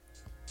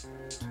Smooth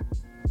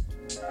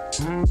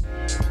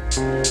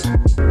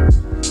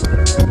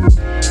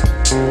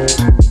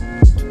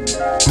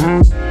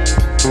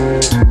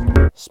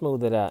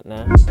it out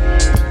now.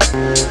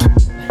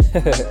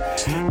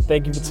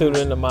 Thank you for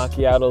tuning in to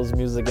Macchiato's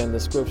Music and the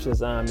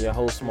Scriptures. I'm your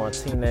host,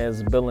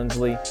 Martinez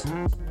Billingsley.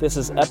 This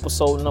is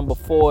episode number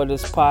 4 of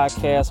this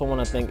podcast. I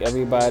want to thank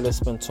everybody that's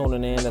been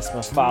tuning in, that's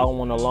been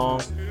following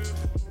along.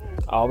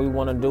 All we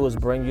want to do is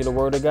bring you the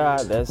Word of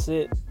God. That's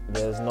it.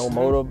 There's no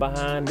motive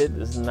behind it.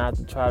 This is not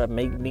to try to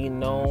make me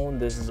known.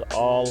 This is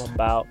all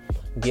about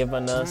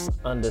giving us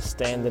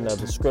understanding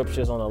of the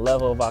Scriptures on a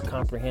level of our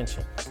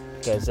comprehension.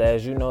 Because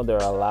as you know, there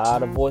are a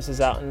lot of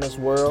voices out in this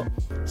world.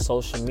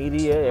 Social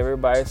media,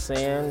 everybody's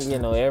saying,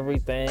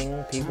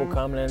 everything. People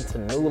coming into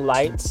new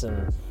lights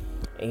and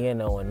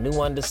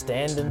new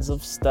understandings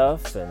of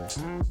stuff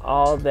and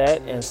all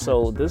that. And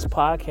so this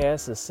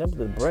podcast is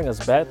simply to bring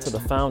us back to the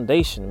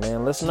foundation,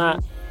 man. Let's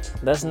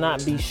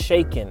not be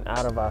shaken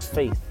out of our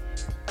faith.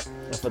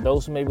 And for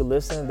those who may be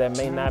listening that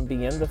may not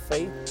be in the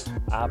faith,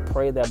 I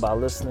pray that by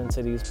listening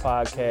to these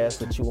podcasts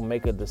that you will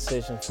make a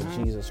decision for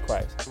Jesus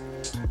Christ.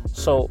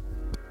 So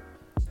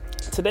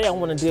today I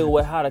want to deal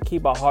with how to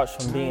keep our hearts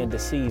from being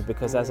deceived,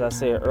 because as I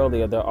said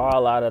earlier, there are a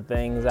lot of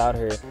things out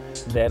here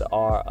that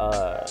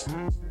are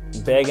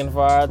begging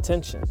for our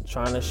attention,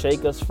 trying to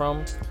shake us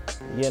from,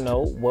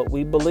 what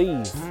we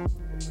believe.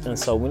 And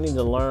so we need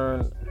to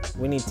learn,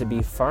 we need to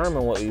be firm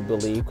in what we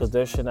believe, because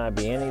there should not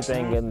be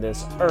anything in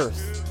this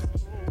earth,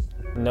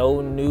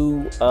 no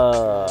new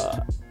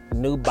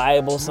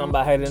Bible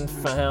somebody done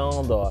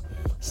found, or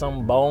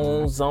some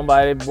bones,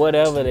 somebody,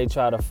 whatever they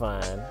try to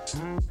find.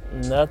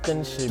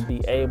 Nothing should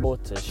be able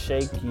to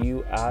shake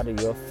you out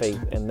of your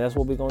faith. And that's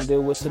what we're going to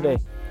deal with today.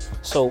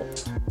 So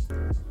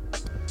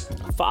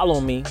follow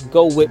me,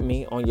 go with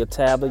me on your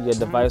tablet, your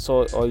device,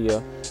 or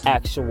your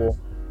actual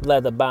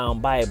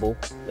leather-bound Bible.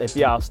 If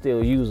y'all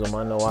still use them,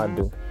 I know I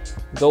do.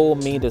 Go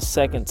with me to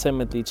 2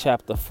 Timothy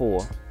chapter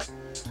 4.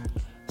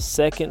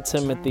 2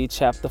 Timothy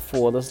chapter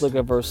 4. Let's look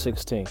at verse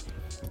 16.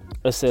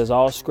 It says,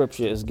 all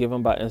scripture is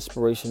given by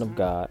inspiration of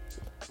God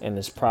and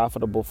is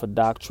profitable for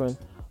doctrine,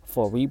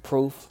 for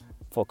reproof,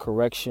 for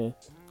correction,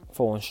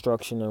 for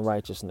instruction in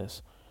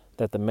righteousness,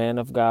 that the man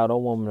of God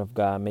or woman of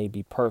God may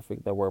be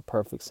perfect. The word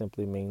perfect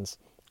simply means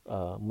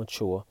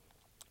mature,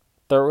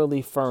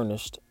 thoroughly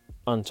furnished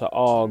unto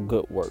all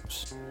good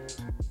works.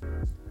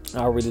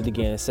 I'll read it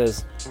again. It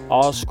says,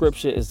 all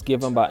scripture is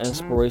given by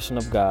inspiration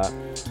of God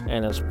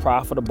and is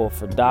profitable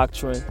for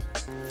doctrine,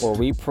 for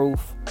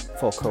reproof,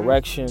 for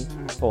correction,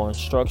 for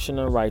instruction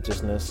in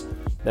righteousness,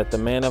 that the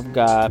man of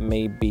God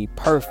may be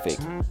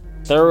perfect,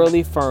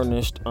 thoroughly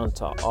furnished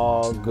unto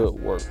all good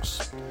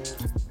works.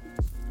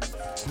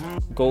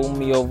 Go with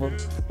me over.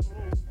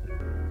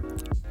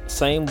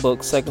 Same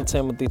book, 2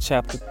 Timothy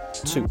chapter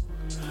 2.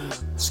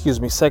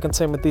 2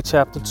 Timothy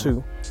chapter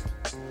 2.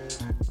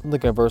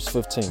 Look at verse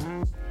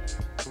 15.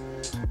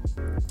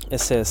 It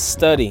says,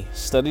 study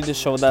to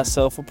show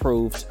thyself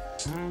approved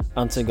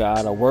unto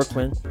God, a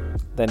workman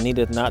that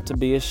needeth not to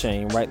be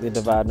ashamed, rightly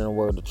dividing the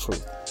word of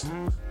truth.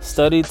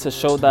 Study to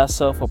show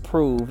thyself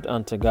approved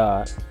unto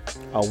God,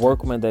 a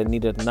workman that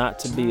needeth not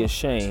to be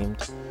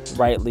ashamed,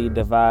 rightly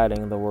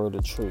dividing the word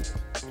of truth.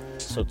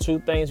 So 2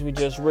 things we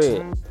just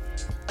read.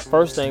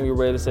 First thing we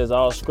read, it says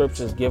all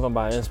scripture is given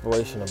by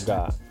inspiration of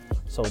God.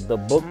 So the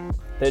book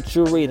that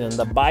you're reading,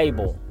 the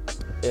Bible,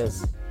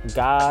 is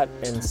God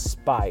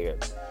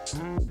inspired.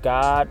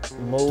 God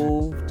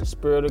moved, the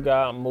Spirit of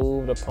God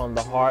moved upon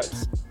the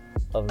hearts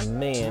of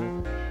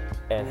men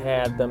and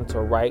had them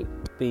to write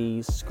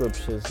these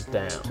scriptures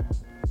down.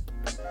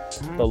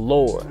 The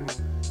Lord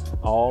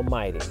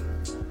Almighty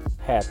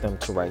had them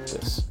to write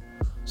this.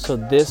 So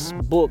this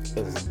book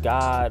is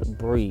God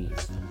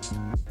breathed.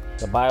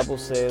 The Bible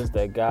says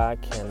that God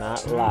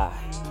cannot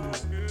lie.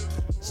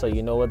 So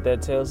you know what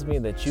that tells me?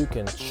 That you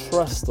can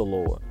trust the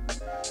Lord.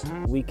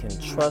 We can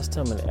trust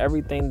him in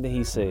everything that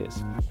he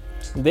says.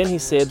 Then he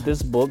said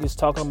this book is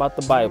talking about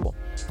the Bible.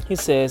 He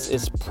says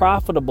it's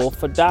profitable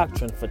for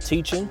doctrine, for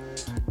teaching,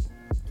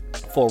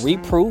 for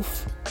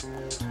reproof,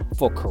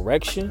 for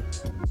correction,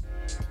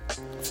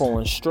 for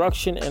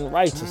instruction in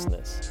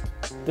righteousness.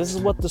 This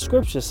is what the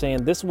scripture is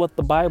saying. This is what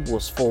the Bible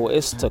is for.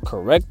 It's to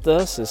correct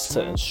us. It's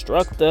to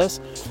instruct us.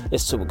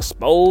 It's to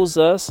expose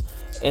us.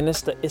 And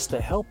it's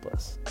to help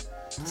us.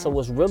 So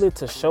it's really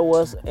to show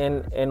us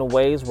in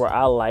ways where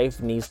our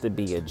life needs to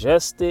be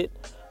adjusted.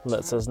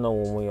 Lets us know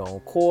when we're on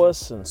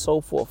course and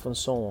so forth and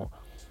so on.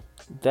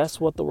 That's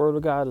what the word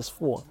of God is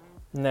for.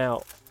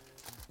 Now,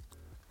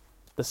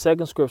 the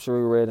second scripture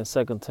we read in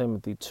 2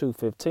 Timothy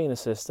 2:15, it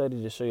says,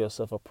 study to show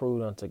yourself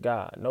approved unto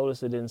God.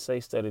 Notice it didn't say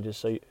study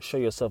to show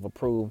yourself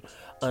approved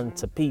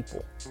unto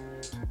people.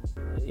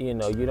 You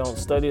don't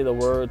study the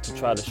word to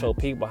try to show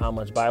people how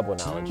much Bible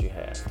knowledge you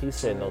have. He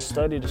said, no,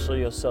 study to show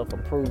yourself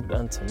approved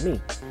unto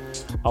me.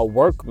 A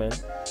workman,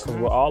 because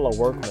we're all a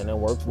workman and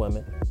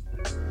workwomen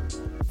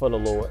for the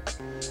Lord.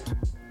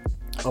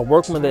 A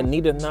workman that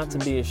needeth not to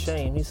be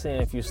ashamed. He's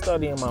saying if you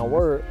study in my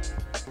word,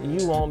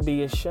 you won't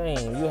be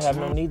ashamed. You have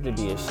no need to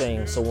be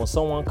ashamed. So when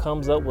someone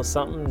comes up with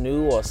something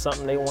new or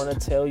something they want to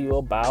tell you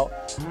about,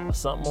 or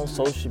something on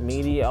social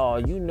media, or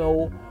you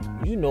know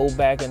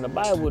back in the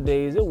Bible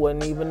days, it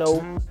wasn't even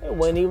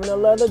a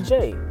letter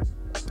J.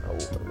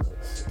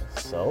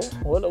 So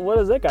what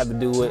does that got to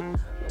do with?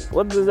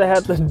 What does that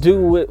have to do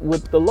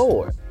with the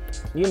Lord?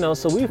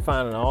 So we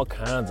finding all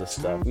kinds of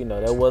stuff.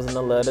 There wasn't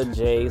a letter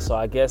J, so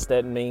I guess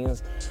that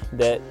means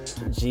that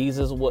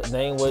Jesus'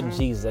 name wasn't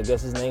Jesus. I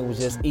guess his name was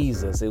just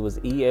Jesus. It was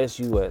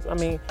E-S-U-S. I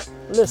mean,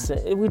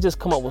 listen, we just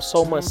come up with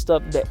so much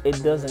stuff that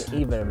it doesn't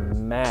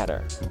even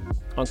matter.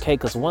 Okay,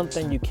 because one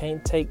thing you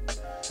can't take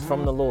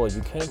from the Lord,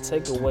 you can't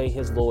take away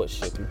his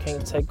lordship. You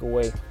can't take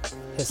away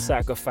his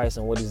sacrifice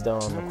and what he's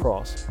done on the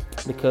cross,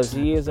 because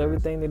he is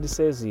everything that he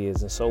says he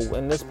is. And so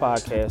in this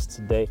podcast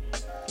today,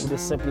 we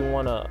just simply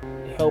want to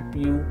help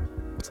you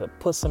to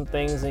put some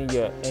things in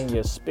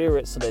your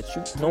spirit so that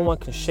no one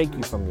can shake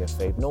you from your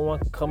faith. No one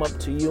can come up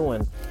to you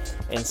and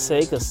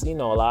say, because a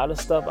lot of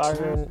stuff out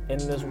here in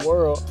this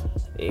world,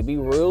 they be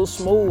real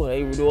smooth.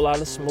 They do a lot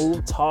of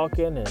smooth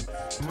talking and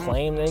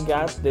claim they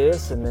got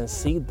this, and then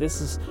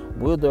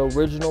we're the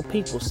original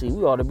people. See,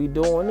 we ought to be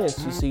doing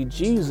this. You see,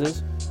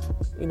 Jesus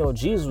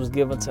was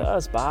given to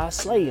us by our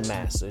slave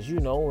masters,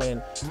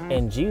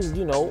 and Jesus,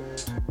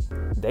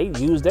 they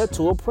use that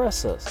to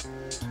oppress us.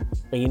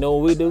 And you know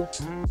what we do?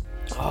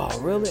 Oh,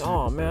 really?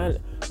 Oh, man.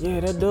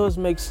 Yeah, that does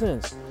make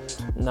sense.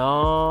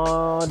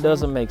 No, it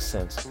doesn't make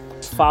sense.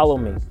 Follow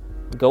me.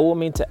 Go with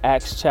me to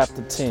Acts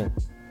chapter 10.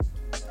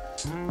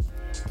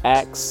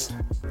 Acts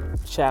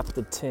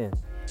chapter 10.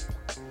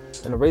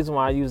 And the reason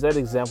why I use that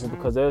example,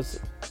 because there's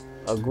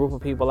a group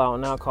of people out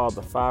now called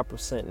the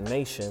 5%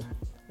 Nation,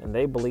 and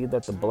they believe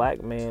that the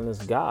black man is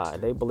God.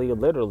 They believe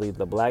literally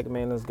the black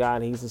man is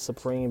God. He's the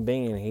supreme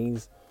being.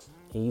 He's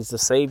the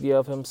savior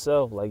of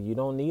himself. Like, you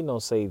don't need no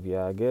savior,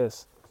 I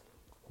guess.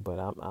 But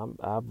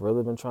I've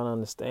really been trying to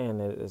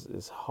understand that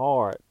it's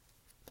hard.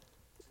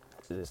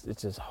 It's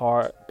just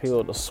hard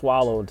pill to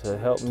swallow to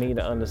help me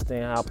to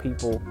understand how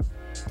people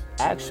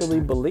actually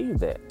believe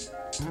that.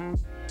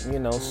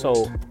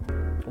 So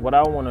what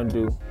I want to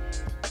do,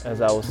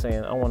 as I was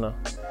saying, I want to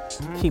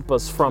keep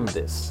us from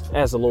this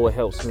as the Lord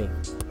helps me.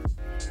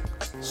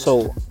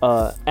 So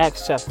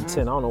Acts chapter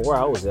 10, I don't know where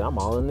I was at. I'm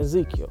all in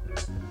Ezekiel.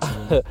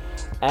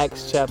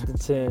 Acts chapter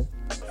 10.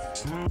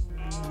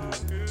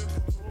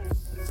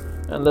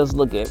 And let's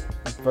look at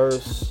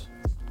verse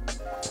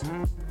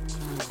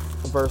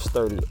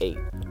 38.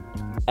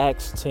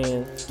 Acts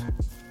 10,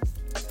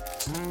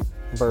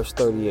 verse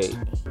 38.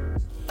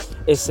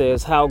 It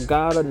says, how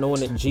God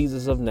anointed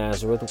Jesus of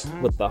Nazareth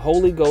with the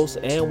Holy Ghost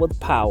and with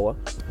power,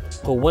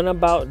 who went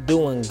about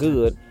doing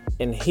good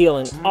and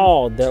healing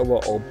all that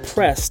were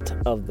oppressed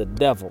of the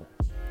devil,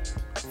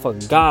 for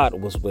God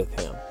was with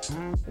him.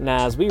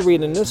 Now, as we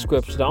read in this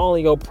scripture, the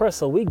only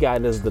oppressor we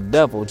got is the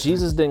devil.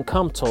 Jesus didn't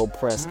come to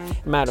oppress.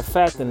 Matter of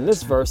fact, in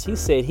this verse, he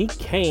said he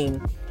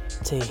came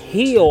to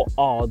heal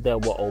all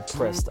that were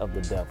oppressed of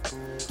the devil.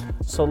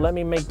 So let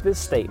me make this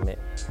statement.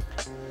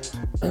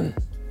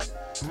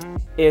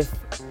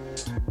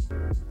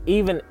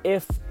 Even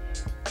if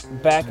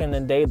back in the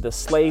day the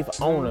slave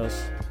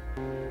owners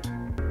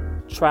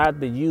tried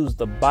to use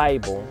the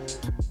Bible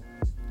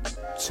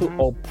to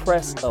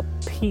oppress a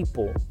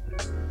people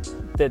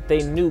that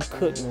they knew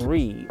couldn't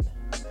read,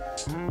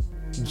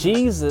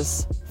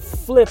 Jesus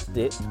flipped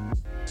it,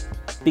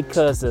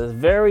 because the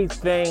very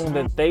thing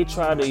that they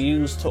try to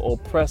use to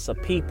oppress a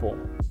people,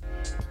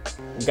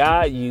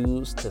 God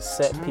used to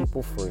set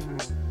people free.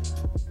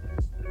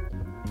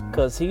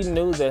 Because he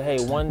knew that,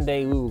 hey, one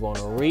day we were going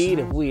to read.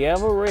 If we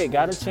ever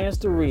got a chance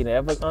to read,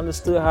 ever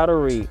understood how to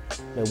read,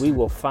 then we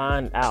will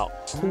find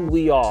out who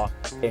we are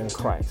in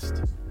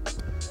Christ.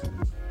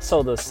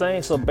 So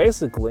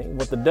basically,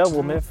 what the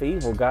devil meant for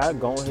evil,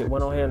 God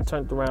went on ahead and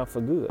turned it around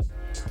for good.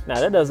 Now,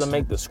 that doesn't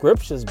make the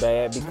scriptures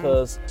bad,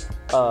 because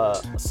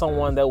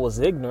someone that was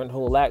ignorant, who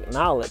lacked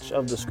knowledge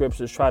of the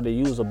scriptures, tried to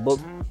use a book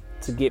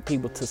to get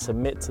people to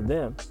submit to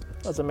them.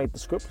 Doesn't make the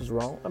scriptures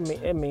wrong. I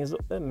mean, it makes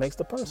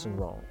the person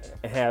wrong.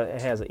 It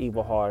has an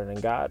evil heart, and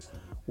God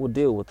will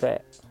deal with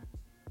that.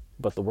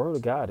 But the word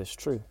of God is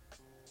true.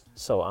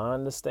 So I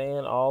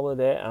understand all of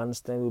that. I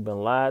understand we've been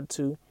lied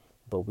to,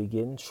 but we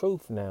getting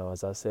truth now.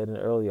 As I said in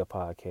the earlier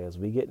podcast,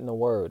 we getting the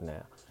word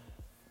now.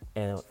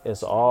 And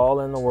it's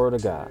all in the word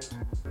of God.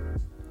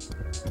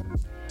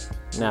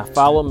 Now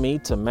follow me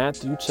to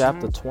Matthew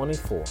chapter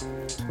 24.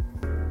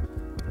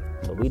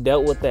 So we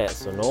dealt with that.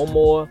 So no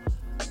more,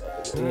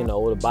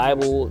 the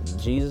Bible,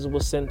 Jesus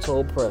was sent to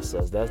oppress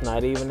us. That's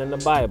not even in the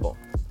Bible.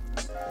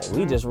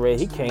 We just read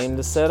he came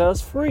to set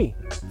us free.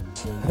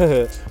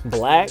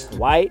 Black,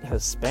 white,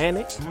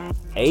 Hispanic,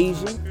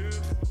 Asian,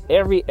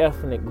 every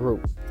ethnic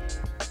group.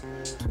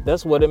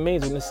 That's what it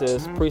means when it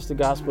says preach the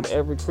gospel to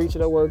every creature.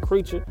 That word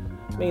creature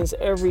means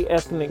every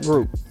ethnic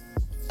group.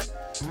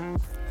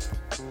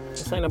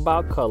 This ain't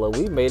about color.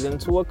 We made it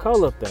into a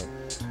color thing.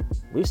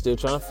 We still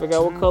trying to figure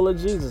out what color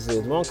Jesus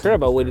is. We don't care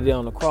about what he did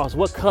on the cross.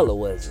 What color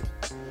was he?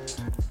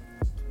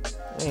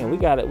 Man, we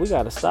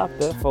gotta stop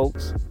that,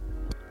 folks.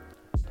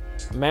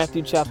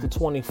 Matthew chapter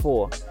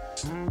 24.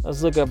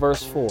 Let's look at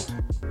verse 4.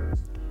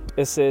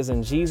 It says,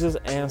 and Jesus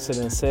answered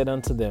and said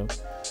unto them,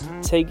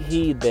 take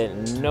heed that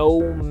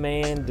no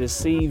man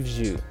deceives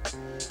you.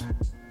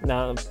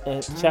 Now,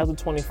 in chapter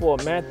 24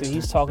 of Matthew,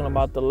 he's talking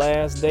about the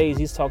last days.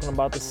 He's talking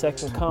about the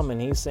second coming.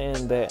 He's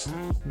saying that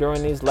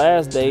during these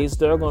last days,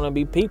 there are going to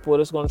be people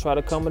that's going to try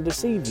to come and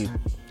deceive you.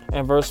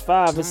 And verse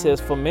 5, it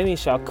says, for many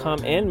shall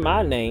come in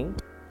my name,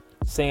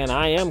 saying,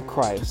 I am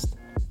Christ,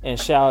 and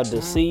shall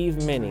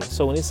deceive many.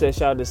 So when he says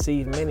shall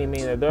deceive many,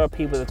 meaning that there are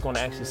people that's going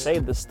to actually say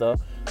this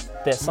stuff,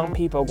 that some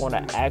people are going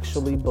to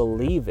actually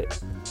believe it.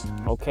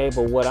 Okay,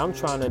 but what I'm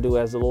trying to do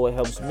as the Lord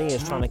helps me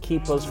is trying to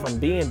keep us from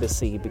being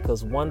deceived,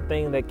 because one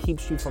thing that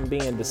keeps you from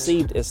being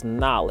deceived is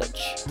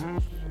knowledge.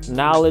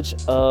 Knowledge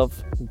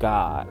of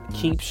God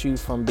keeps you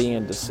from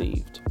being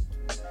deceived.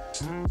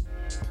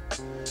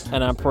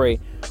 And I pray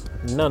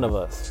none of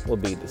us will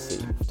be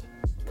deceived,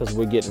 because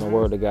we're getting the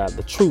word of God,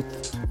 the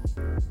truth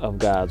of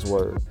God's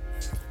word.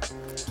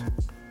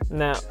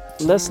 Now,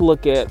 let's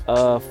look at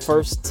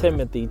 1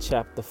 Timothy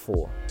chapter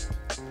 4.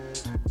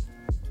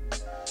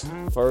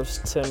 1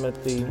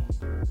 Timothy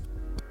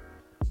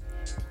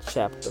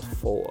chapter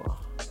 4.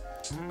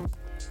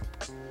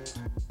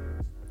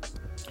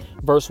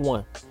 Verse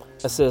 1.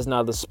 It says,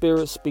 now the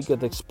Spirit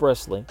speaketh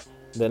expressly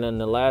that in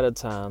the latter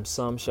time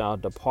some shall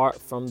depart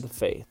from the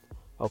faith.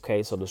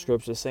 Okay, so the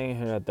scripture is saying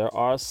here that there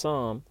are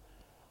some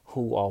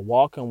who are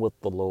walking with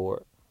the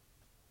Lord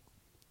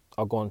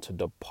are going to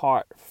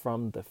depart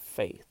from the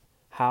faith.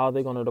 How are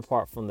they going to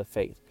depart from the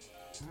faith?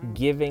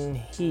 Giving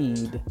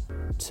heed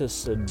to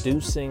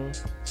seducing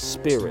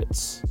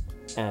spirits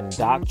and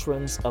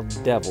doctrines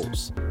of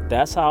devils.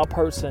 That's how a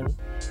person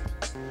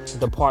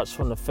departs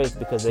from the faith,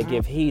 because they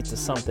give heed to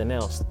something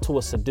else, to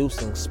a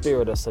seducing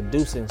spirit. A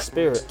seducing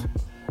spirit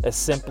is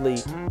simply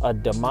a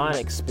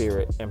demonic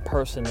spirit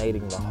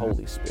impersonating the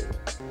Holy Spirit.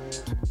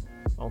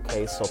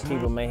 Okay, so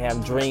people may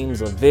have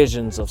dreams or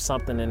visions of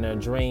something in their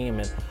dream,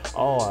 and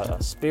a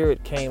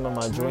spirit came in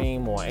my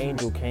dream, or an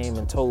angel came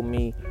and told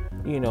me,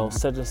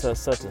 such and such,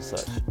 such and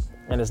such.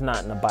 And it's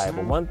not in the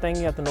Bible. One thing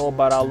you have to know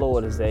about our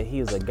Lord is that he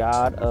is a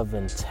God of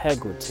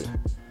integrity.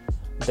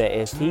 That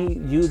if he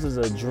uses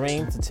a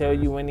dream to tell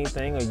you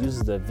anything, or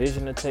uses a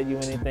vision to tell you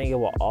anything, it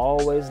will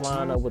always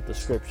line up with the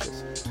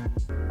scriptures.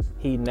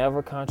 He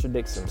never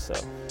contradicts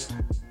himself.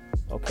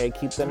 Okay,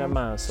 keep that in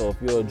mind. So if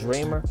you're a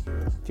dreamer,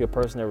 if you're a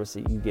person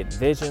that you get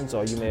visions,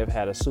 or you may have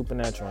had a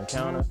supernatural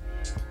encounter,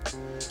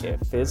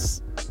 if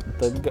it's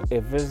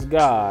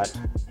God,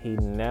 he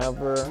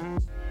never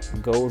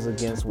goes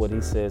against what he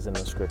says in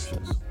the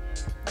scriptures.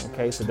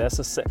 Okay, so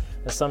that's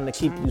something to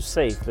keep you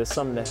safe. That's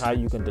something how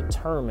you can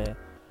determine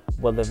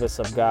whether it's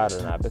of God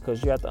or not,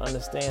 because you have to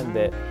understand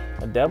that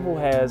the devil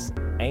has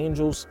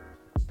angels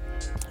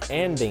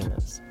and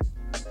demons.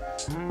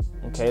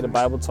 Okay, the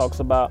Bible talks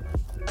about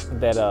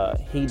that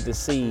he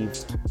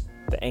deceived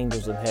the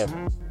angels in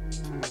heaven.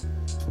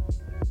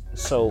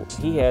 So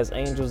he has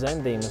angels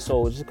and demons.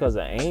 So just because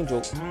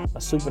a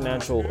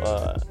supernatural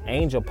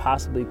angel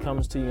possibly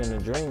comes to you in a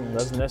dream,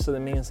 doesn't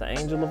necessarily mean it's an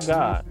angel of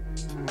God.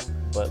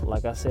 But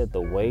like I said,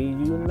 the way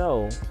you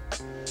know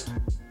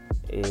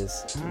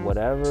is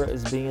whatever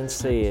is being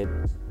said,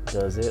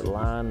 does it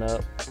line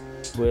up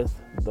with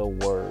the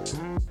word?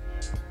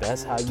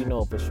 That's how you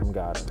know if it's from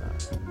God or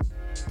not.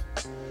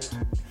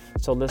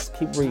 So let's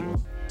keep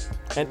reading.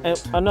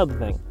 And another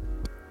thing,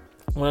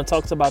 when it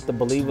talks about the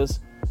believers,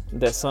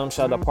 that some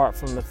shall depart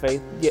from the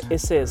faith, yeah, it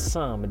says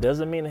some. It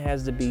doesn't mean it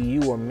has to be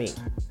you or me,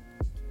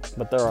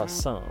 but there are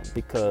some,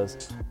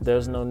 because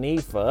there's no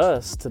need for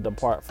us to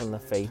depart from the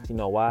faith. You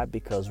know why?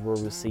 Because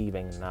we're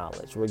receiving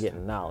knowledge. We're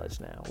getting knowledge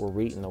now. We're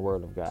reading the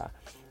word of God.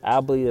 I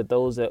believe that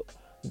those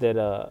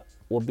that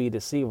will be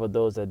deceived are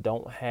those that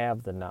don't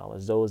have the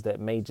knowledge, those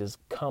that may just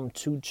come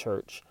to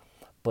church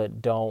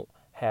but don't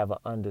have an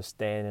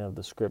understanding of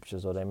the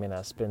scriptures, or they may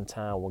not spend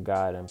time with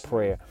God in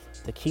prayer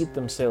to keep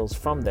themselves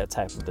from that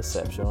type of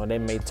deception, or they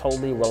may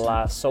totally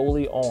rely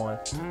solely on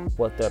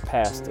what their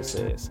pastor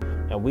says.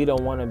 And we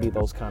don't want to be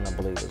those kind of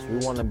believers. We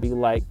want to be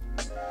like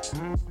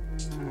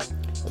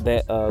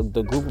that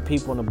the group of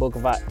people in the book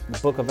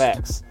of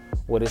Acts,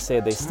 where they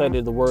said they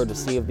studied the word to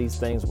see if these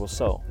things were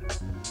so.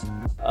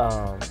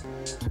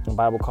 The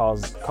Bible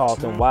called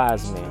them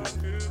wise men.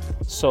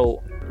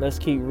 So let's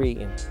keep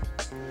reading.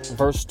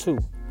 Verse 2.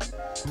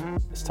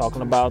 It's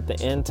talking about the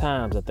end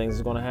times, that things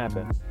are going to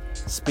happen.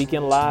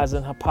 Speaking lies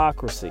and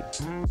hypocrisy.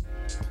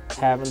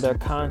 Having their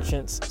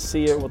conscience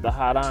seared with a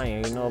hot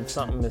iron. If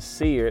something is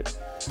seared,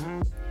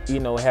 you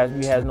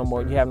have no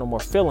more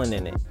feeling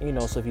in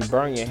it. So if you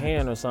burn your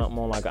hand or something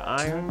on like an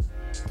iron,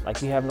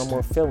 like you have no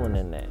more feeling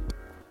in that.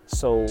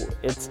 So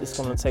it's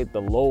going to take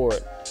the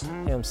Lord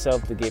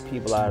himself to get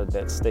people out of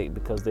that state,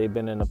 because they've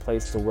been in a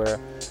place to where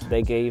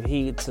they gave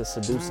heed to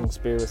seducing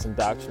spirits and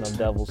doctrine of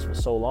devils for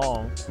so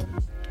long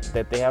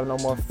that they have no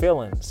more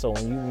feeling. So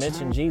when you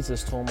mention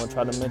Jesus to them, or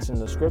try to mention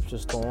the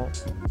scriptures to them,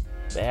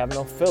 they have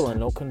no feeling,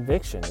 no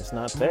conviction. It's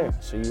not there.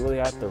 So you really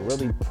have to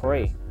really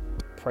pray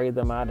pray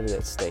them out of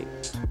that state.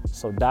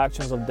 So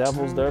doctrines of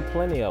devils, there are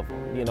plenty of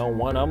them. You know,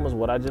 one of them is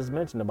what I just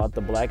mentioned about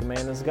the black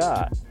man is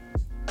God.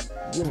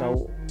 You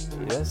know,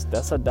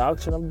 that's a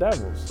doctrine of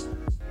devils.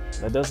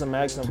 That doesn't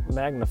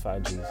magnify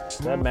Jesus.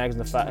 That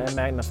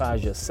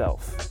magnifies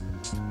yourself.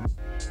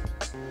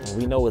 And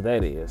we know what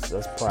that is.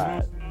 That's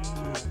pride.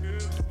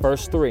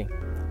 Verse 3,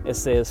 it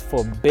says,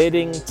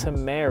 forbidding to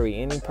marry.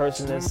 Any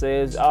person that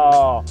says,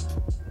 oh,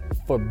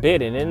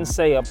 forbidden. It didn't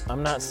say,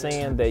 I'm not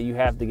saying that you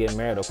have to get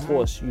married. Of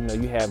course, you know,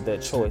 you have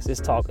that choice.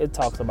 It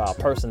talks about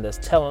a person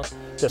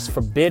that's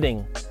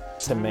forbidding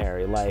to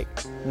marry. Like,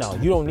 no,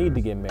 you don't need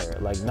to get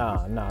married. Like,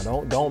 nah,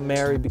 don't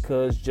marry,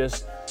 because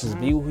just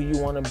be who you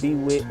want to be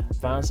with.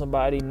 Find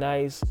somebody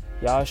nice.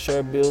 Y'all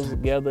share bills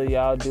together.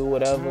 Y'all do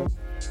whatever,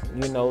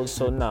 you know.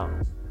 So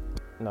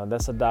no,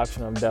 that's a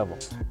doctrine of devil.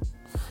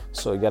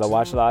 So you got to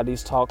watch a lot of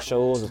these talk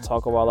shows that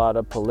talk about a lot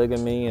of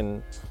polygamy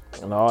and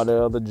all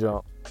the other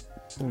junk.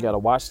 You got to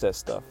watch that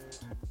stuff.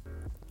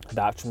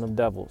 Doctrine of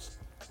devils.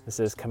 It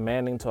says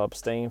commanding to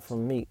abstain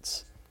from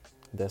meats.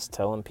 That's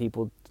telling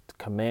people,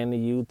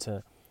 commanding you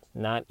to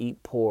not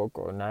eat pork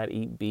or not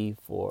eat beef,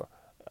 or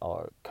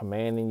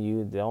commanding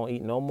you don't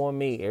eat no more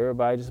meat.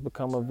 Everybody just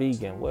become a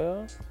vegan.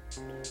 Well,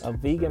 a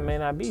vegan may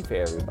not be for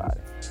everybody.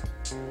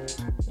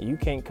 You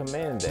can't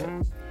command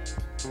that.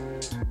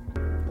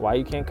 Why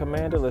you can't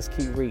command it? Let's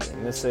keep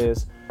reading. It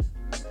says,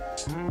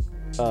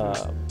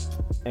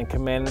 and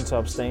commanding to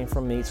abstain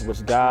from meats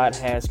which God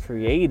has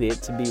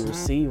created to be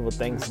received with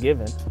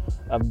thanksgiving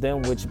of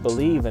them which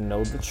believe and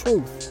know the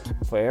truth.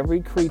 For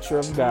every creature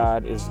of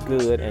God is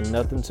good, and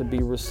nothing to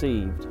be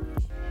received.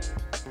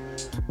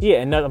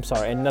 And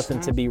nothing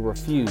to be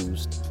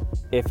refused,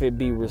 if it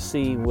be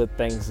received with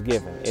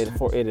thanksgiving.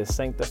 For it is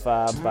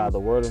sanctified by the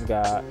word of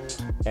God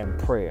and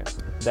prayer.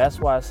 That's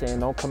why I'm saying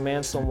don't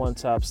command someone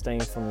to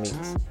abstain from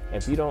meats.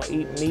 If you don't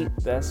eat meat,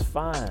 that's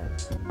fine.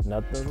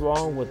 Nothing's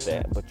wrong with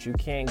that. But you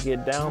can't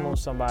get down on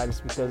somebody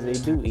just because they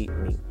do eat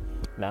meat.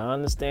 Now, I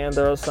understand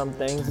there are some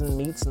things in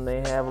meats and they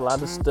have a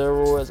lot of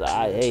steroids.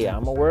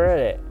 I'm aware of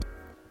that.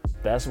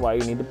 That's why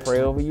you need to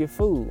pray over your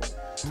food.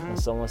 When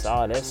someone says,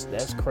 oh,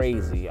 that's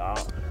crazy. I'm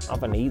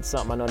going to eat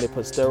something I know they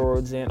put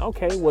steroids in.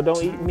 Okay, well,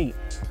 don't eat meat.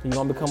 You're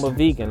going to become a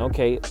vegan.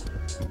 Okay,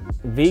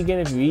 vegan,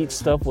 if you eat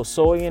stuff with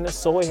soy in it,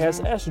 soy has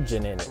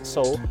estrogen in it.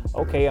 So,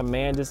 okay, a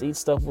man just eats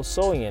stuff with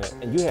soy in it.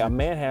 And a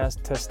man has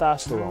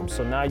testosterone.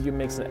 So now you're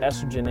mixing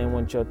estrogen in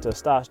with your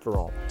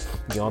testosterone.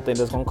 You don't think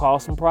that's going to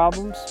cause some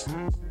problems?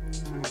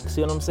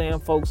 See what I'm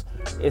saying, folks?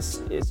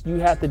 It's you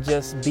have to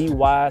just be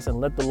wise and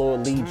let the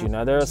Lord lead you.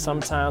 Now, there are some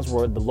times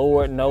where the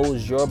Lord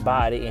knows your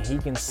body and he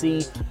can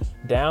see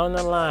down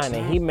the line,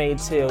 and he may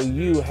tell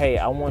you, hey,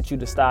 I want you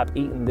to stop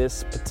eating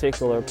this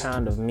particular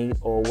kind of meat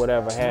or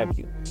whatever have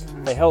you,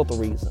 for health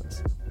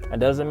reasons. It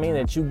doesn't mean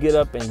that you get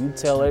up and you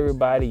tell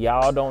everybody,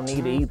 y'all don't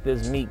need to eat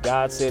this meat.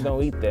 God said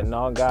don't eat that.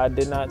 No, God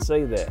did not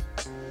say that.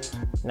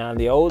 Now, in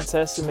the Old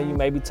Testament, you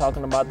may be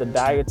talking about the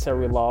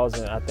dietary laws,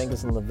 and I think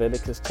it's in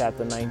Leviticus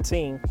chapter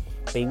 19.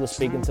 He was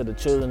speaking to the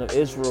children of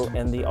Israel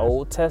in the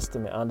Old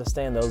Testament.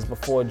 Understand, that was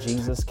before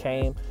Jesus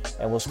came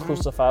and was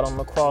crucified on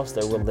the cross.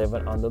 They were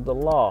living under the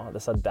law.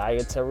 That's a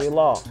dietary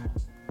law.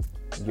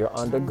 You're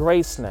under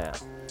grace now,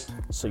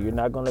 so you're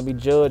not going to be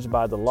judged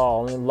by the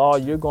law. Only law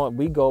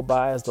we go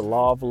by is the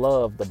law of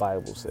love. The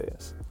Bible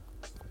says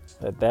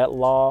that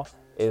law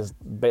is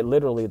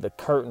literally the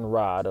curtain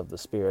rod of the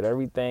Spirit.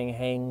 Everything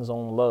hangs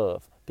on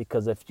love,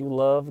 because if you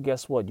love,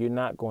 guess what? You're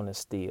not going to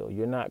steal.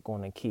 You're not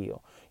going to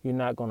kill. You're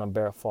not going to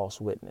bear false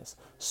witness.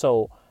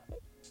 So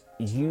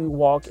you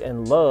walk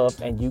in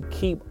love and you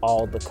keep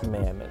all the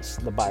commandments,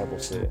 the Bible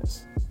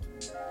says.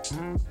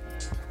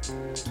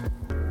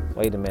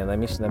 Wait a minute.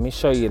 Let me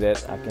show you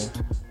that.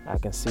 I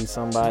can see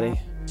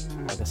somebody.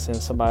 I can send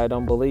somebody that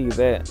don't believe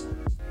that.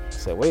 I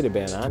said, wait a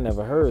minute. I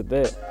never heard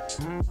that.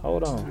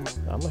 Hold on.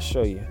 I'm gonna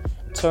show you.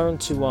 Turn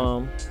to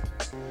I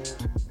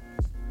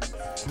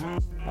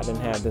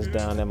didn't have this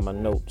down in my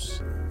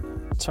notes.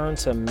 Turn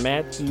to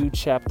Matthew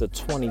chapter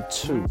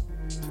 22.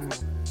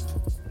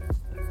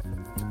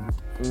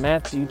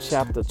 Matthew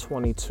chapter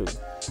 22.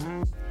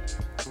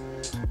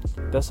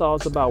 That's all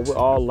it's about. We're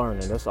all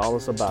learning. That's all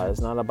it's about.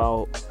 It's not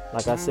about,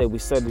 like I said, we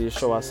study to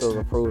show ourselves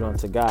approved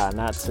unto God,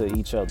 not to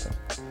each other.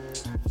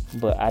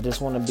 But I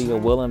just want to be a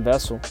willing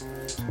vessel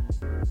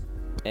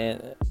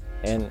and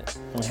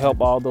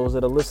help all those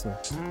that are listening.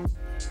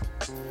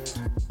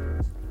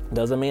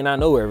 Doesn't mean I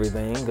know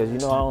everything, because I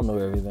don't know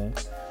everything.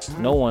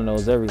 No one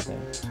knows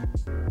everything.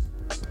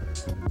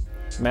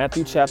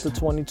 Matthew chapter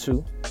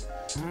 22.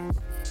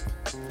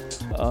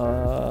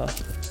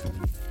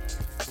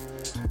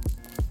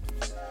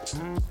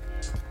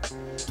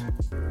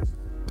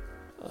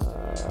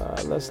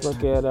 Let's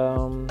look at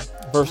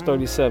verse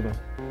 37.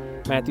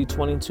 Matthew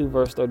 22,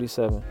 verse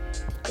 37.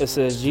 It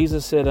says,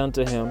 Jesus said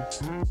unto him,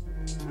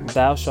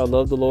 Thou shalt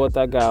love the Lord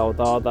thy God with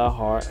all thy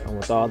heart, and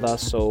with all thy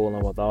soul,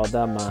 and with all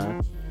thy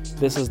mind.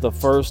 This is the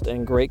first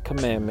and great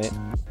commandment,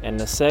 and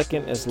the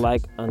second is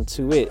like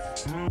unto it.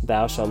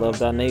 Thou shalt love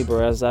thy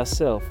neighbor as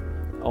thyself.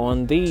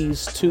 On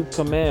these two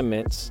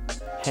commandments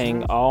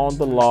hang all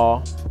the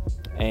law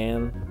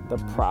and the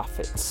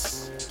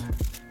prophets.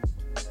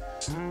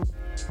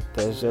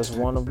 There's just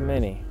one of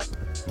many.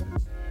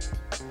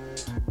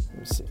 Let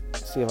me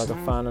see if I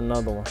can find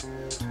another one.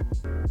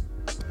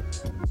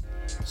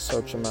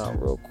 Search them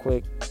out real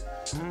quick.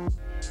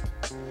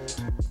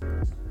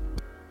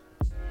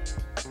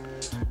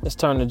 Let's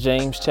turn to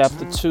James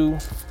chapter 2.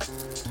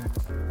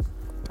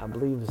 I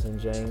believe it's in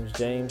James.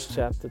 James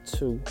chapter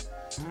 2.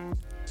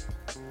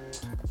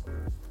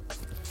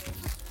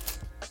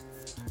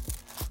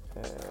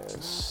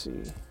 Let's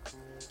see.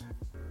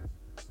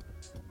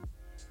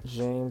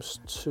 James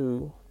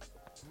 2.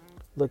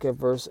 Look at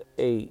verse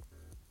 8.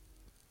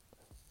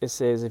 It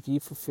says, if ye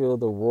fulfill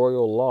the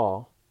royal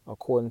law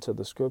according to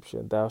the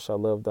scripture, thou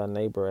shalt love thy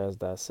neighbor as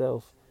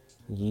thyself,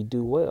 ye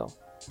do well.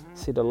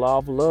 See, the law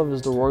of love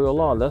is the royal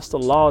law. That's the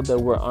law that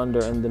we're under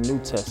in the New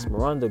Testament.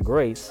 We're under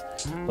grace,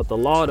 but the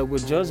law that we're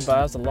judged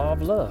by is the law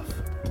of love.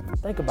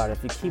 Think about it.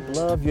 If you keep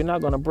love, you're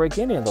not going to break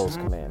any of those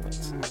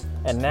commandments.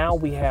 And now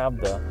we have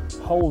the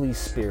Holy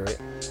Spirit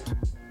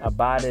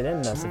abided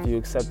in us if you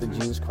accepted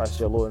Jesus Christ,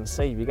 your Lord and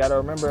Savior. You got to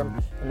remember,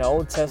 in the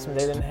Old Testament,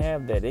 they didn't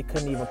have that. They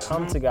couldn't even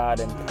come to God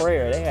in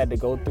prayer. They had to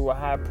go through a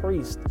high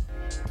priest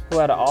who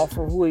had to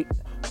offer, who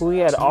he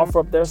had to offer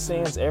up their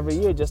sins every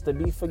year just to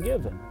be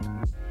forgiven.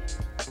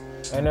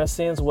 And their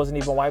sins wasn't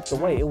even wiped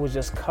away. It was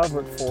just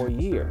covered for a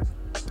year.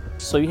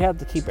 So you have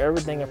to keep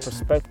everything in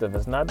perspective.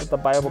 It's not that the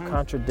Bible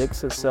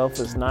contradicts itself.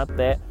 It's not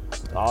that,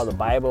 the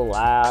Bible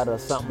lied or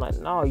something like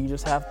that. No, you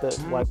just have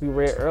to, like we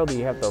read earlier,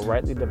 you have to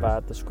rightly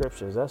divide the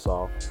scriptures. That's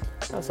all.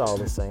 That's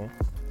all it's saying.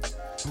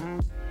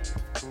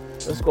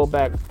 Let's go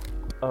back.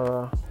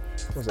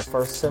 Was it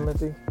 1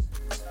 Timothy?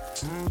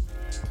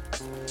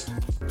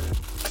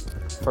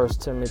 1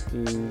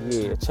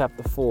 Timothy,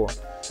 chapter 4.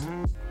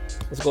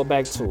 Let's go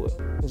back to it.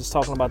 He's just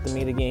talking about the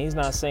meat again. He's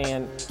not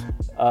saying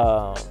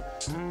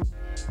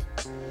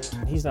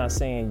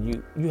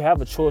you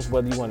have a choice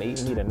whether you want to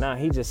eat meat or not.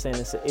 He's just saying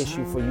it's an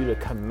issue for you to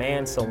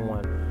command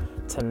someone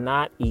to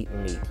not eat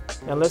meat.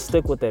 Now let's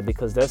stick with that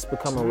because that's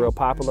becoming real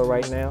popular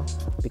right now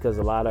because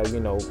a lot of,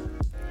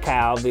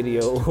 cow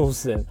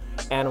videos and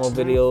animal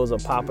videos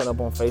are popping up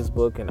on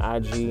Facebook and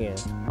IG and,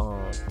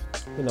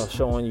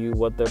 showing you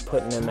what they're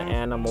putting in the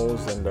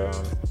animals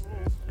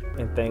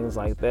and things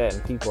like that,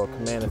 and people are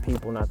commanding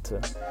people not to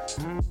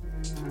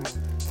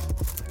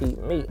eat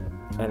meat,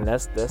 and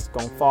that's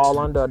gonna fall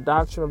under a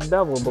doctrine of the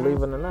devil, believe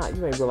it or not.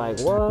 You may be like,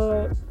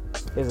 what?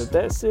 Is it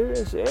that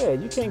serious? Yeah,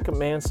 you can't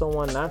command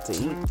someone not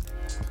to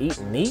eat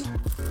meat.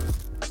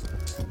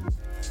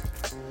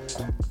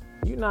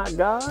 You're not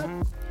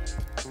God.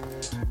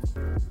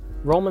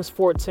 Romans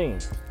 14.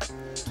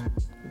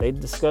 They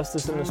discussed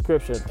this in the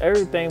scriptures.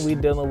 Everything we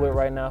dealing with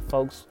right now,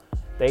 folks,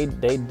 they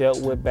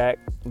dealt with back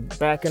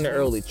in the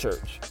early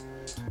church.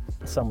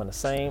 Some of the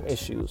same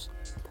issues.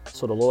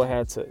 So the Lord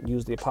had to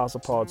use the Apostle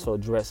Paul to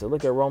address it.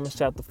 Look at Romans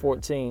chapter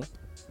 14,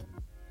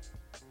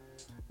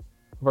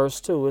 verse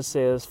 2. It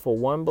says, for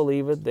one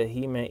believeth that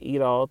he may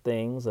eat all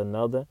things,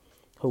 another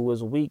who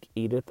is weak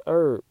eateth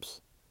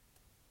herbs.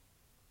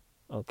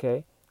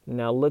 Okay.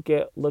 Now look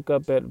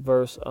up at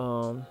verse,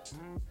 I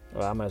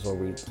might as well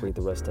read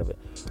the rest of it.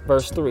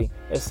 Verse 3,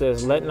 it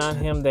says, let not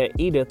him that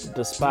eateth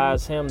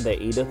despise him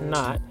that eateth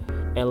not,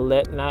 and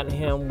let not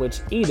him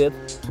which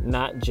eateth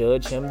not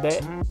judge him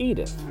that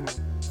eateth.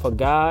 For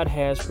God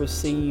has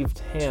received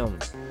him.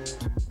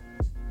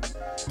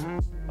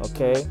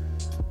 Okay,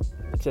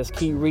 just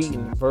keep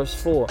reading. Verse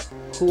 4,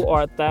 who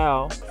art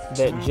thou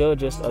that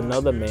judgest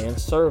another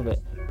man's servant?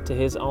 To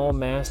his own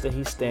master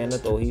he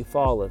standeth or he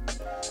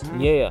falleth.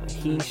 Yeah,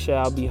 he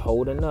shall be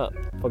holden up,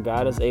 for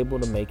God is able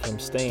to make him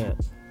stand.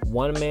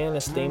 One man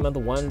esteemeth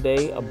one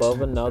day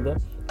above another,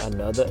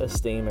 another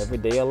esteem every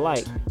day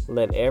alike.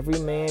 Let every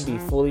man be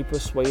fully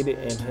persuaded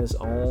in his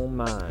own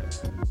mind.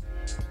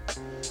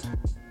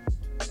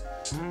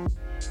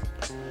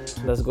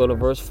 Let's go to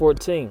verse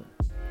 14.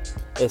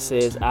 It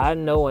says, I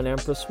know and am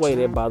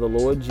persuaded by the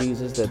Lord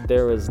Jesus that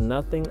there is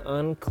nothing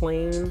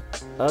unclean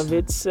of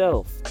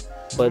itself,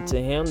 but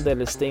to him that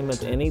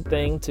esteemeth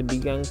anything to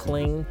be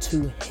unclean,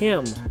 to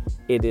him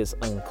it is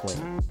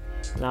unclean.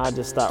 Now I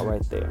just stop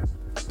right there.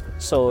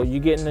 So you're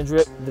getting the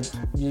drip,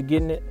 you're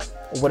getting it.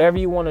 Whatever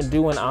you want to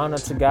do in honor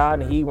to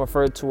God, and he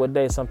referred to a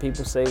day. Some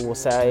people say, well,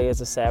 Saturday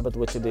is a Sabbath,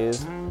 which it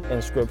is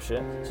in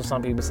scripture. So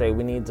some people say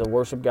we need to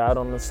worship God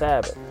on the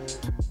Sabbath.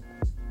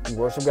 You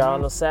worship God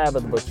on the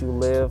Sabbath, but you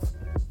live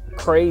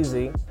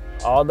crazy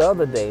all the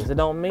other days. It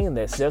don't mean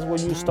that. So that's where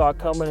you start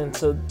coming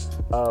into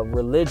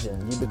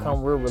religion. You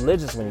become real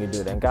religious when you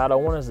do that. And God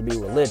don't want us to be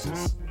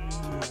religious.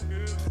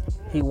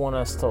 He wants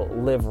us to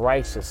live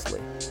righteously.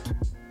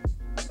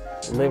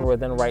 Live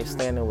within right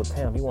standing with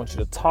him. He wants you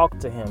to talk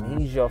to him.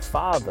 He's your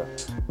father.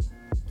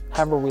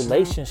 Have a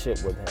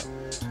relationship with him.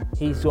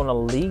 He's going to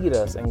lead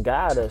us and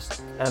guide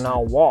us in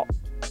our walk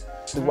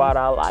throughout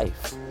our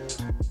life.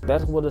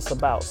 That's what it's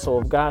about.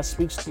 So if God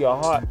speaks to your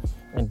heart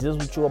and deals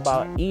with you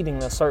about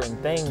eating a certain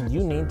thing,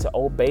 you need to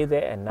obey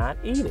that and not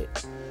eat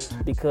it,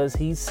 because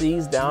he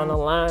sees down the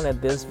line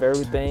that this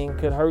very thing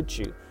could hurt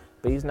you.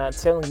 But he's not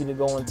telling you to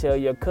go and tell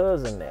your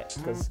cousin that,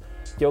 because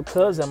Your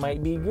cousin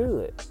might be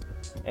good.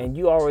 And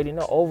you already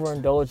know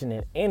overindulging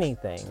in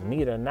anything,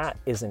 meat or not,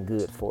 isn't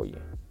good for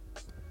you.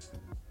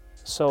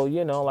 So,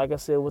 like I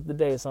said with the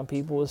day, some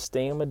people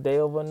esteem a day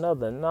over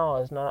another. No,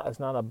 it's not. It's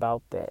not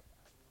about that.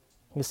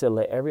 He said,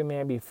 let every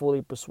man be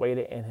fully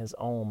persuaded in his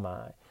own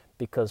mind,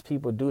 because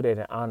people do that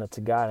in honor to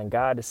God. And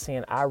God is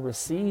saying, I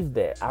receive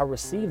that. I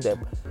receive that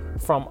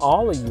from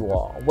all of you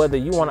all. Whether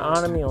you want to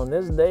honor me on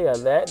this day or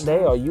that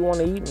day, or you want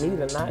to eat meat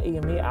or not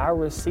eat meat, I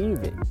receive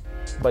it.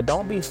 But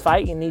don't be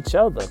fighting each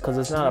other, because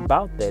it's not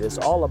about that. It's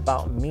all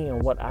about me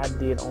and what I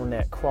did on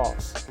that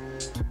cross.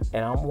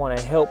 And I want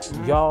to help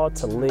y'all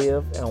to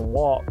live and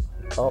walk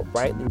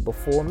uprightly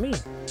before me.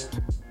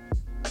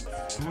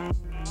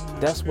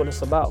 That's what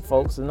it's about,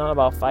 folks. It's not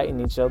about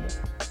fighting each other.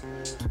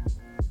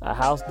 A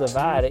house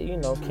divided,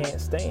 can't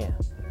stand.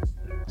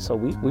 So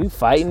we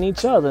fighting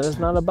each other. It's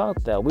not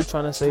about that. We're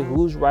trying to say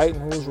who's right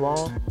and who's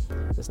wrong.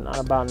 It's not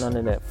about none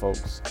of that,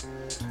 folks.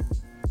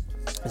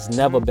 It's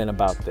never been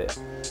about that.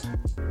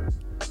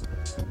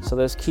 So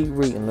let's keep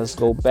reading. Let's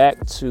go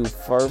back to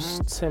 1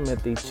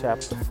 Timothy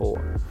chapter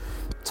 4.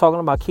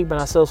 Talking about keeping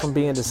ourselves from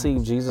being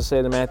deceived. Jesus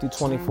said in Matthew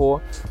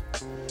 24,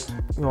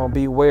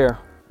 beware,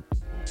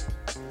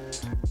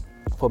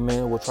 for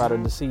men will try to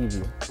deceive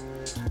you.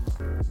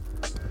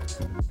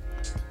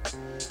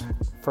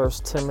 1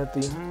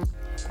 Timothy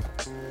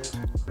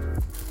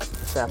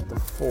chapter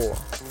 4.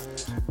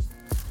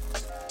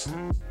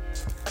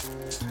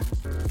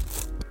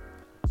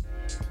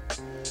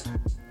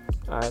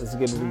 All right, let's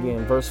get it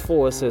again. Verse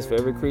 4, it says, for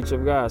every creature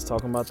of God, is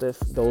talking about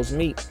that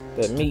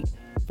meat.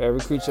 For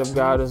every creature of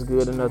God is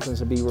good and nothing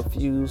to be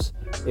refused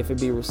if it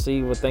be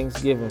received with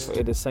thanksgiving, for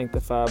it is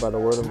sanctified by the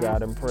word of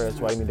God and prayer.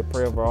 That's why you need to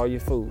pray over all your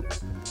food.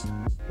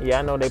 Yeah,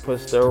 I know they put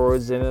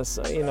steroids in it.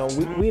 So,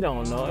 we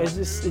don't know. It's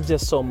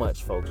just so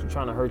much, folks. You're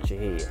trying to hurt your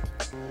head.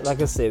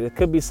 Like I said, it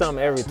could be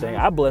something, everything.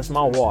 I bless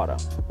my water.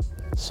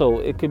 So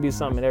it could be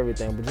something and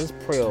everything, but just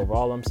pray over.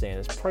 All I'm saying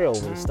is pray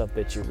over the stuff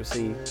that you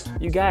receive.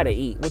 You got to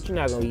eat. What you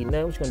not going to eat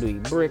now? What you going to do?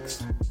 Eat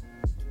bricks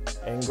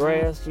and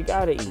grass? You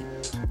got to eat.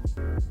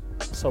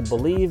 So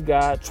believe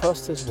God,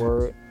 trust his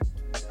word,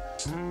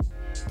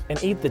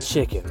 and eat the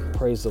chicken.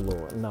 Praise the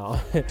Lord. No,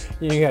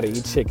 you ain't got to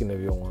eat chicken if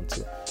you don't want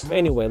to. But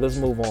anyway, let's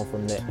move on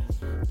from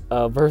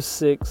that. Verse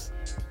 6,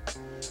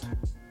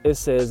 it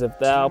says, if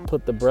thou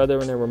put the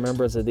brethren in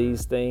remembrance of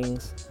these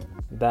things,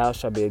 thou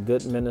shalt be a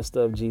good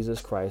minister of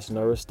Jesus Christ,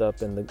 nourished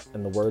up in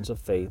the words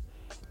of faith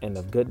and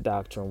of good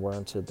doctrine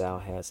whereunto thou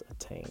hast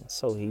attained.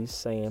 So he's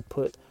saying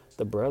put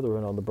the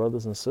brethren, or the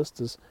brothers and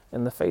sisters,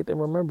 in the faith and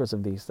remembrance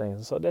of these things.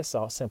 And so that's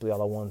simply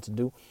all I wanted to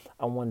do.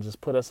 I want to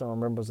just put us in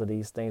remembrance of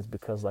these things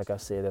because, like I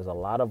said, there's a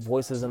lot of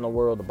voices in the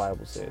world, the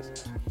Bible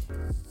says.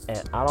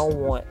 And I don't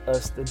want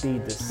us to be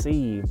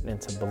deceived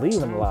into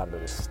believing a lot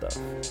of this stuff.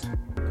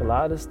 A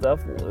lot of this stuff,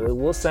 it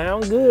will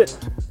sound good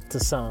to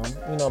some,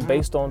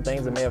 based on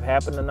things that may have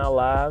happened in our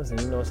lives. And,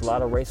 it's a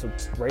lot of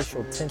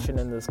racial tension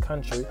in this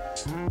country.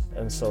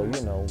 And so,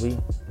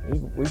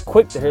 we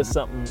quick to hear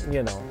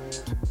something,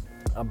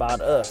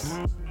 about us,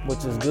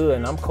 which is good.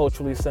 And I'm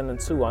culturally centered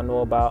too. I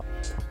know about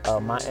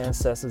my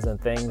ancestors and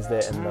things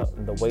that,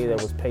 and the way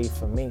that was paid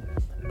for me.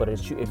 But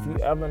if you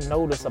ever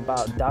notice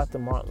about Dr.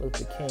 Martin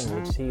Luther King,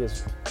 which he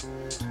is,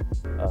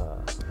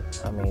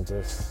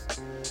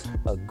 just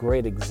a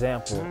great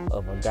example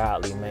of a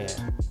godly man.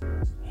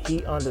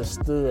 He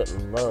understood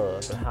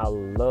love and how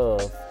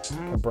love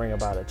can bring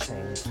about a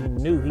change.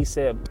 He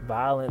said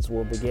violence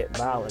will beget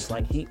violence.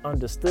 Like he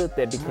understood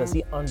that because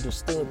he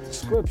understood the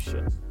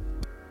scripture.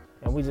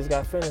 And we just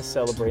got finished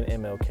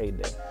celebrating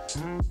MLK Day.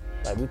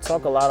 Like we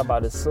talk a lot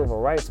about his civil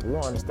rights, but we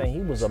don't understand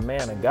he was a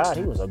man of God.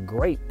 He was a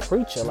great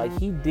preacher. Like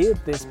he did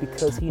this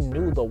because he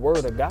knew the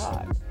word of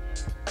God.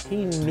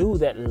 He knew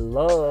that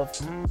love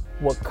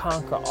would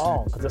conquer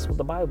all, because that's what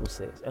the Bible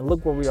says. And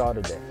look where we are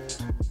today.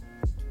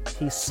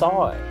 He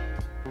saw it.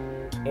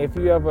 If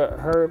you ever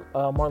heard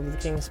Martin Luther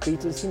King's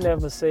speeches, he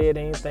never said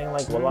anything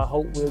like, well, I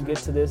hope we'll get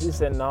to this. He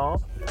said, no,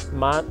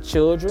 my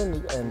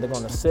children, and they're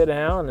going to sit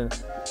down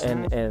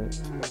and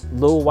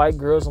little white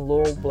girls and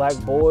little black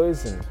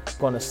boys and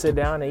going to sit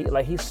down and eat.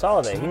 Like he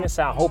saw that. He didn't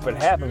say, I hope it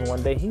happens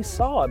one day. He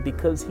saw it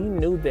because he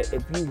knew that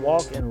if you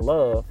walk in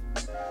love,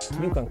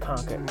 you can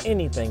conquer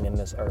anything in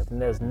this earth. And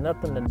there's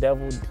nothing the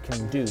devil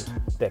can do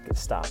that can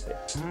stop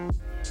it.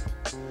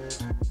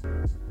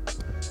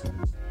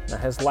 Now,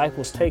 his life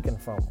was taken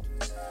from him.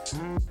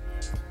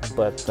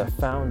 But the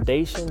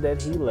foundation that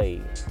he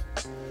laid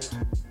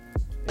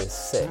is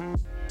set.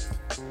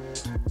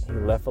 He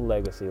left a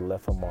legacy, he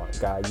left a mark.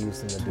 God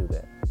used him to do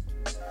that.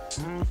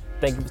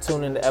 Thank you for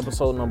tuning in to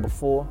episode number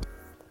 4.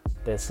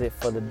 That's it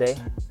for the day.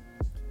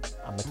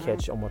 I'm going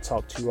to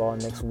talk to you all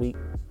next week.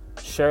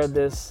 Share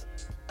this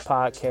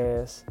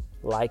podcast,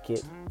 like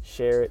it,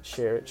 share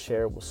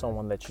it with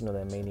someone that you know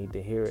that may need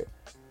to hear it.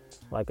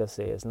 Like I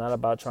said, it's not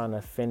about trying to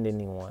offend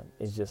anyone.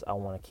 It's just I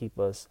want to keep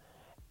us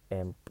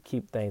and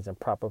keep things in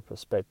proper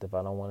perspective.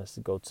 I don't want us to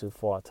go too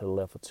far to the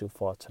left or too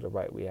far to the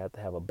right. We have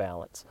to have a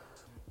balance.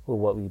 with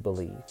what we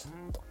believe.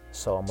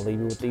 So I'm going to leave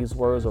you with these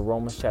words of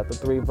Romans chapter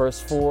 3, verse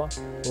 4.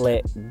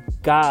 Let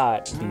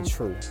God be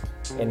true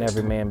and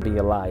every man be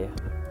a liar.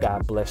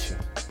 God bless you.